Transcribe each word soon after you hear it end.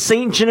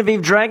St.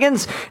 Genevieve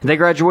Dragons. They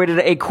graduated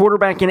a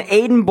quarterback in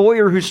Aiden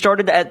Boyer, who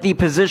started at the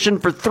position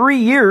for 3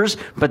 years,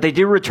 but they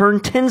do return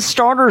 10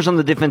 starters on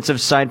the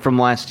defensive side from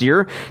last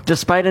year.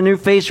 Despite a new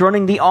face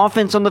running the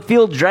offense on the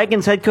field,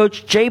 Dragons head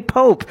coach Jay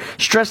Pope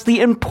stressed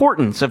the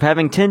importance of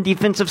having 10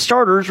 defensive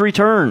starters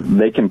return.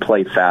 They can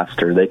play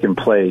faster. They can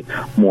play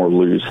more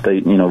loose.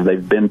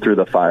 They've been through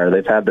the fire.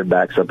 They've had their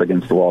backs up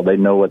against the wall. They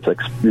know what to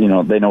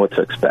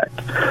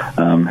expect.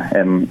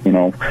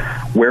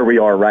 Where we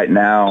are right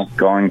now,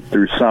 going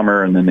through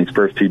summer and then these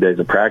first few days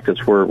of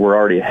practice, we're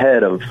already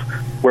ahead of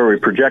where we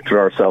projected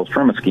ourselves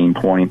from a scheme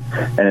point,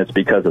 and it's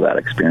because of that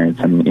experience.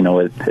 And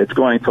it's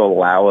going to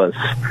allow us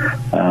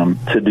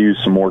to do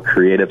some more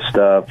creative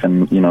stuff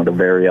and to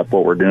vary up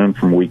what we're doing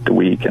from week to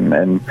week.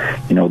 And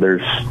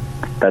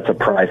that's a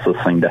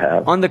priceless thing to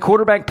have. On the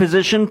quarterback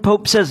position,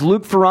 Pope says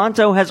Luke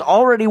Ferranto has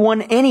already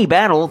won any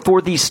battle for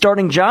the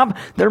starting job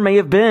there may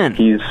have been.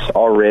 He's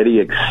already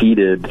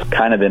exceeded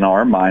kind of in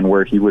our mind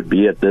where he would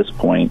be at this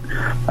point.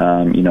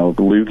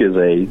 Luke is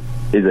a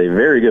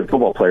very good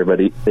football player, but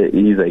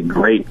he's a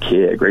great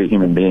kid, a great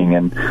human being,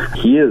 and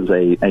he is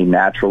a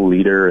natural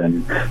leader,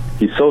 and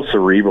he's so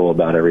cerebral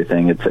about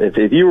everything.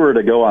 If you were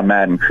to go on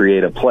Madden and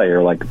create a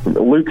player, like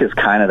Luke is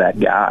kind of that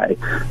guy.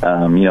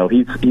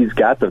 He's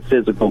got the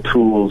physical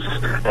tools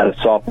that a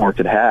sophomore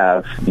could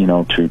have,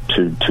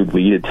 to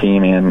lead a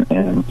team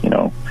and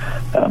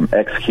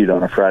execute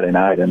on a Friday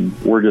night, and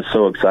we're just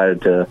so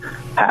excited to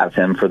have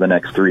him for the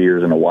next 3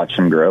 years and to watch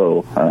him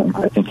grow.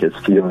 I think his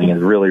ceiling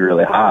is really,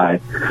 really high.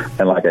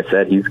 And like I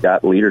said, he's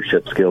got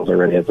leadership skills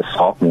already as a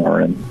sophomore,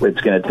 and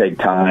it's going to take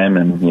time,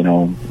 and,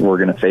 we're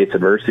going to face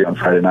adversity on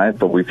Friday night,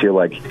 but we feel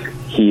like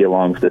he,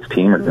 along with this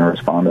team, are going to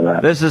respond to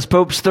that. This is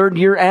Pope's third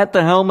year at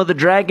the helm of the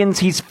Dragons.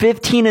 He's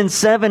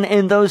 15-7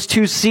 in those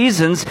 2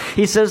 seasons.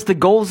 He says the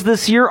goals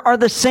this year are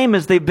the same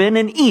as they've been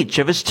in each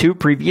of his 2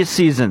 previous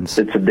seasons.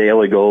 It's a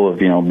daily goal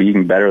of,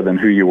 being better than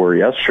who you were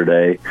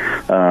yesterday.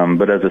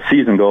 But as a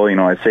season goal,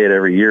 I say it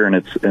every year, and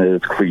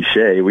it's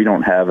cliche. We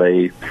don't have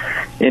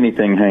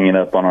anything hanging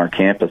up on our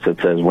campus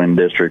that says win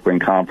district, win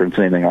conference,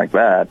 anything like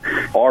that.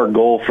 Our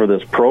goal for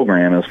this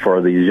program is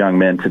for these young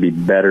men to be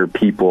better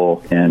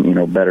people and,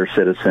 better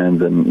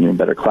citizens and,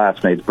 better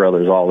classmates,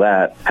 brothers, all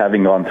that,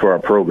 having gone through our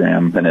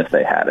program than if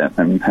they hadn't.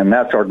 And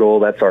that's our goal.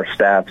 That's our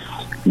staff's.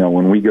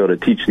 When we go to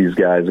teach these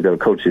guys, go to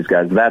coach these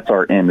guys, that's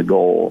our end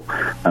goal,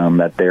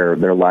 that their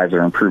lives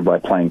are improved by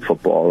playing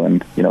football.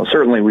 And,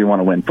 certainly we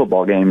want to win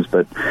football games,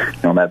 but,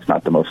 that's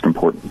not the most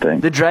important thing.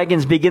 The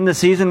Dragons begin the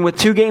season with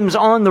 2 games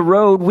on the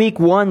road. Week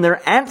 1,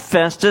 they're at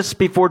Festus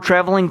before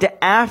traveling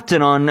to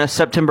Afton on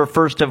September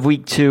 1st of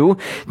week 2.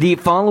 The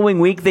following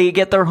week, they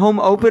get their home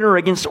opener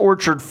against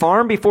Orchard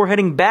Farm before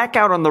heading back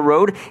out on the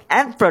road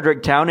at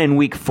Fredericktown in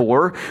week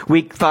 4.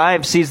 Week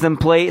 5 sees them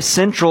play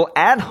Central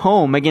at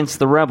home against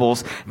the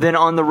Rebels, then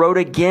on the road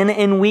again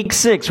in week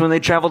 6 when they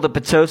travel to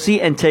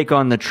Potosi and take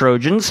on the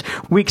Trojans.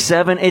 Week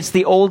 7, it's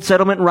the old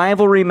settlement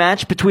rivalry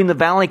match between the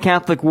Valley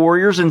Catholic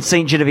Warriors and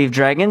St. Genevieve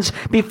Dragons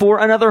before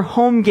another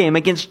home game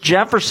against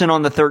Jefferson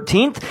on the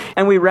 13th.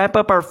 And we wrap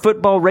up our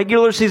football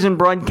regular season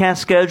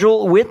broadcast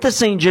schedule with the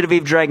St.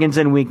 Genevieve Dragons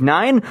in week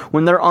 9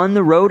 when they're on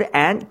the road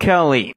at Kelly.